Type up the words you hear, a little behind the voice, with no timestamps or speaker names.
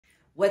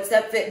What's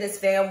up, fitness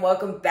fam?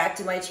 Welcome back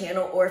to my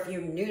channel, or if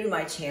you're new to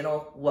my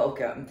channel,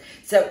 welcome.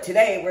 So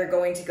today we're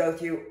going to go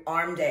through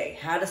arm day,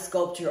 how to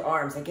sculpt your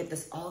arms. I get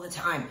this all the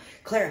time.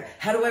 Claire,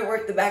 how do I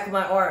work the back of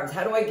my arms?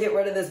 How do I get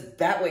rid of this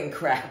batwing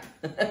crap?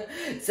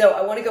 So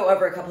I want to go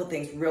over a couple of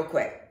things real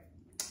quick.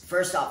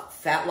 First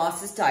off, fat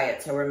loss is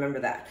diet, so remember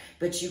that.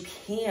 But you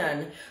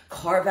can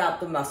carve out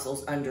the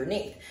muscles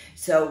underneath.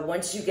 So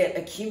once you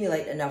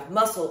accumulate enough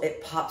muscle,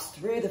 it pops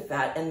through the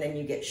fat and then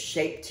you get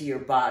shape to your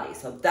body.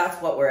 So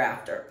that's what we're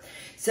after.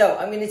 So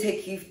I'm gonna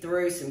take you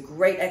through some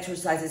great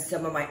exercises,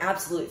 some of my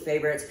absolute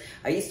favorites.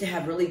 I used to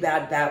have really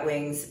bad bat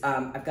wings.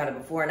 I've got a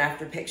before and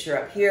after picture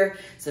up here.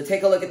 So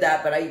take a look at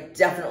that, but I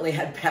definitely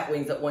had bat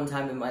wings at one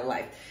time in my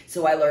life.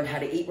 So I learned how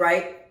to eat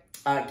right.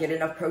 Get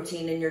enough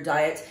protein in your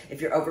diet.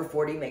 If you're over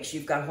 40, make sure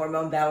you've got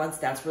hormone balance.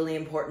 That's really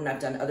important. I've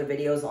done other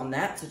videos on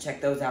that, so check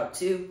those out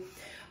too.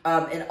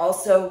 And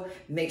also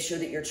make sure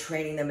that you're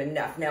training them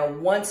enough. Now,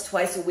 once,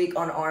 twice a week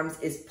on arms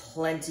is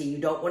plenty. You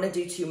don't want to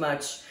do too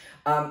much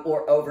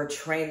or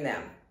overtrain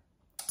them.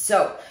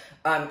 So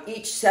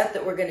each set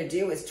that we're going to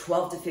do is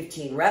 12 to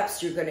 15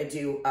 reps. You're going to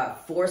do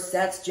 4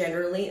 sets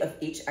generally of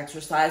each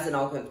exercise, and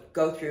I'll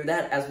go through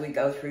that as we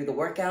go through the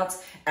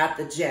workouts at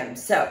the gym.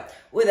 So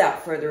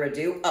without further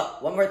ado,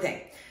 one more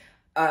thing.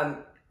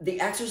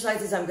 The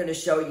exercises I'm going to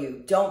show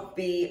you, don't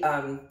be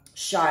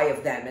shy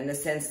of them, in the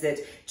sense that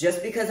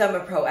just because I'm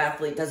a pro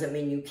athlete doesn't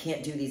mean you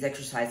can't do these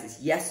exercises.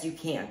 Yes, you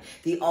can.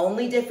 The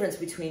only difference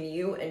between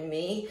you and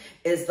me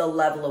is the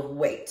level of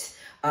weight.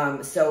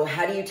 So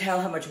how do you tell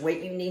how much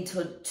weight you need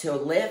to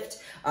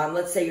lift?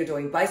 Let's say you're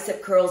doing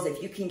bicep curls.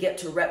 If you can get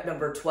to rep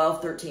number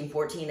 12, 13,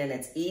 14, and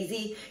it's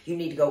easy, you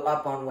need to go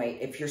up on weight.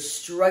 If you're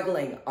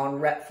struggling on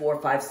rep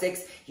 4, 5,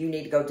 6, you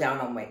need to go down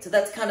on weight. So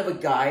that's kind of a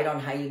guide on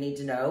how you need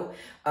to know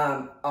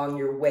on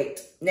your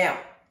weight. Now,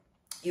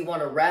 you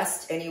want to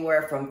rest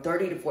anywhere from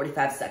 30 to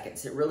 45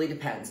 seconds. It really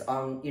depends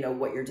on,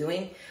 what you're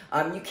doing.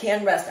 You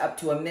can rest up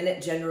to a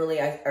minute. Generally,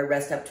 I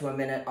rest up to a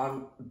minute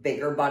on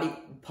bigger body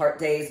part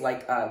days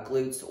like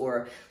glutes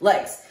or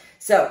legs.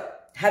 So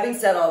having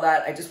said all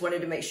that, I just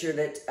wanted to make sure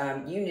that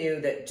you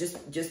knew that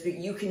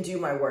you can do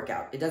my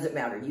workout. It doesn't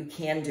matter. You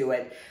can do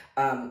it.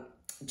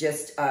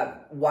 Just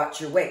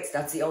watch your weights.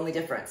 That's the only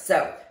difference.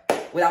 So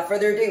without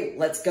further ado,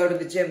 let's go to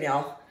the gym,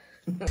 y'all.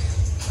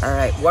 All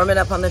right, warming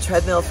up on the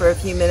treadmill for a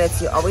few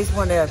minutes. You always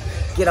want to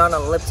get on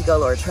an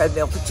elliptical or a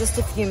treadmill for just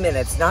a few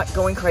minutes, not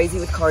going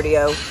crazy with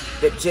cardio,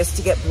 but just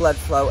to get blood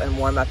flow and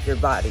warm up your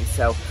body.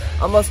 So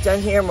almost done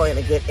here, and we're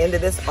going to get into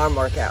this arm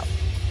workout.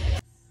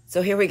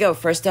 So here we go.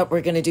 First up,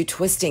 we're going to do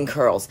twisting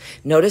curls.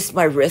 Notice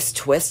my wrist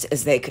twist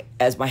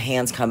as my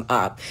hands come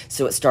up.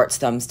 So it starts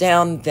thumbs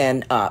down,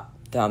 then up,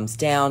 thumbs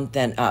down,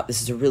 then up.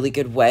 This is a really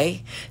good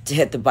way to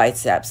hit the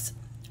biceps.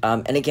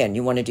 And again,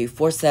 you want to do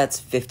 4 sets,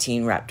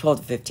 15 reps,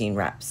 12 to 15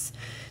 reps.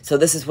 So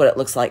this is what it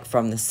looks like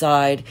from the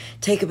side.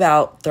 Take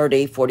about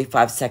 30,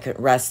 45-second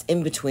rest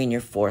in between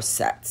your 4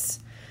 sets.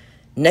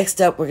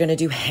 Next up, we're going to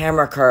do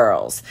hammer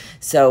curls.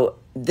 So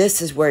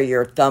this is where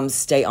your thumbs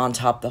stay on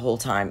top the whole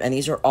time. And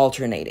these are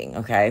alternating,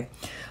 okay?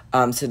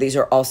 So these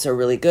are also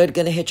really good.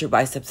 Going to hit your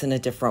biceps in a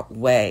different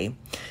way.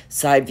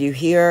 Side view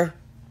here.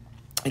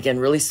 Again,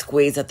 really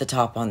squeeze at the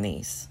top on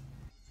these.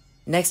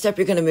 Next up,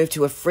 you're going to move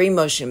to a free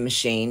motion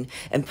machine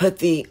and put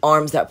the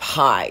arms up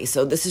high.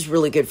 So this is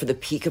really good for the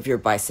peak of your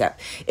bicep.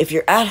 If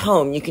you're at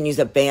home, you can use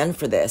a band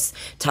for this.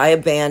 Tie a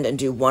band and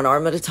do one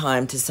arm at a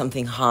time to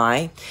something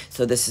high.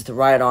 So this is the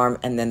right arm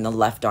and then the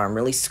left arm.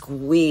 Really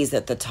squeeze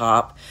at the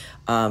top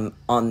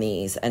on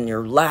these. And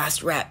your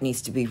last rep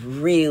needs to be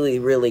really,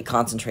 really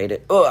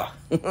concentrated. Ugh.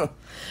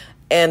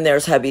 And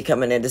there's hubby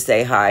coming in to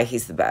say hi.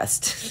 He's the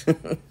best.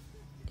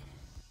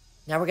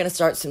 Now we're going to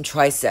start some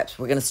triceps.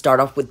 We're going to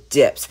start off with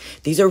dips.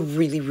 These are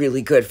really,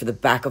 really good for the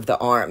back of the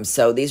arms.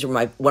 So these are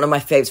one of my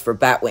faves for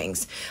bat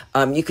wings.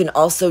 You can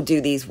also do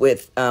these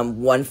with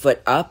 1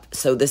 foot up.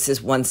 So this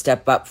is 1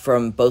 step up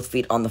from both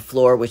feet on the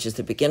floor, which is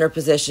the beginner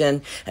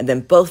position. And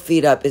then both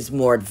feet up is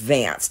more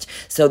advanced.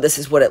 So this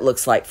is what it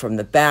looks like from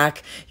the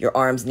back. Your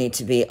arms need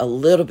to be a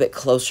little bit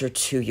closer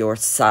to your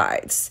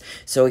sides.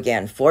 So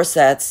again, 4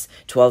 sets,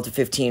 12 to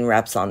 15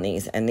 reps on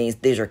these. And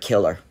these are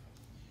killer.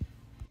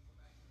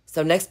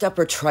 So next up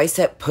are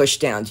tricep push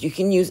downs. You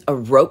can use a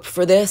rope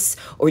for this,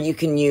 or you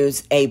can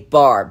use a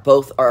bar.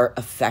 Both are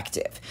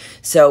effective.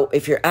 So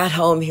if you're at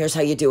home, here's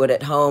how you do it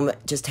at home.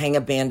 Just hang a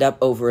band up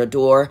over a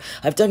door.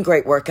 I've done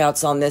great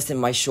workouts on this in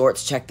my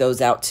shorts. Check those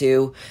out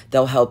too.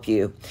 They'll help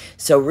you.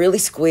 So really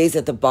squeeze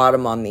at the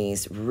bottom on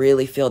these.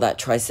 Really feel that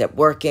tricep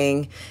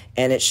working,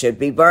 and it should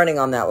be burning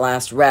on that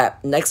last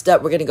rep. Next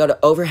up, we're going to go to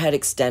overhead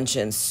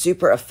extensions.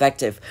 Super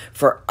effective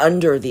for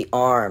under the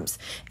arms.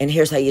 And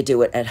here's how you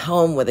do it at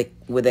home with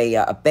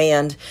a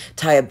band.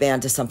 Tie a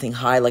band to something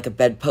high like a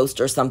bedpost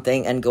or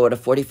something and go at a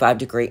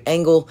 45-degree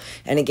angle.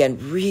 And again,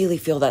 really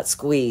feel that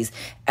squeeze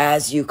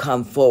as you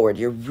come forward.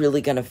 You're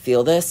really going to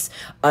feel this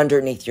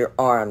underneath your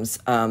arms,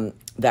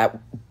 that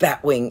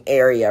bat wing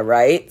area,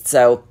 right?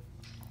 So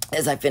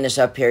as I finish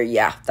up here,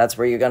 yeah, that's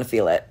where you're going to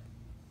feel it.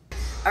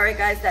 All right,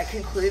 guys, that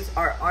concludes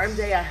our arm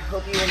day. I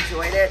hope you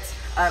enjoyed it.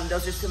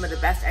 Those are some of the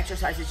best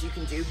exercises you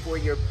can do for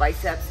your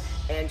biceps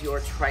and your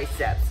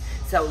triceps.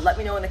 So let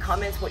me know in the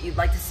comments what you'd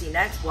like to see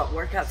next, what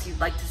workouts you'd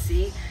like to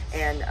see.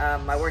 And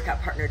my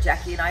workout partner,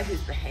 Jackie, and I,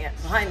 who's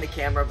behind the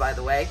camera, by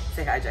the way.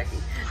 Say hi, Jackie.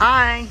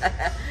 Hi.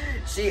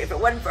 If it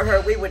wasn't for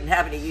her, we wouldn't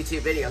have any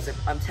YouTube videos.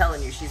 I'm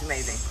telling you, she's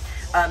amazing.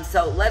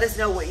 So let us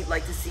know what you'd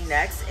like to see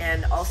next.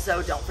 And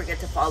also don't forget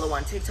to follow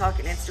on TikTok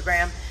and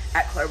Instagram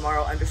at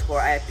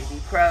 @ClaireMorrow_IFBB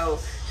Pro.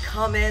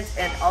 Comment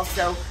and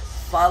also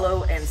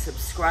follow and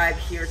subscribe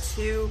here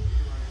too.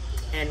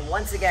 And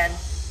once again,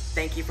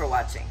 thank you for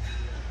watching.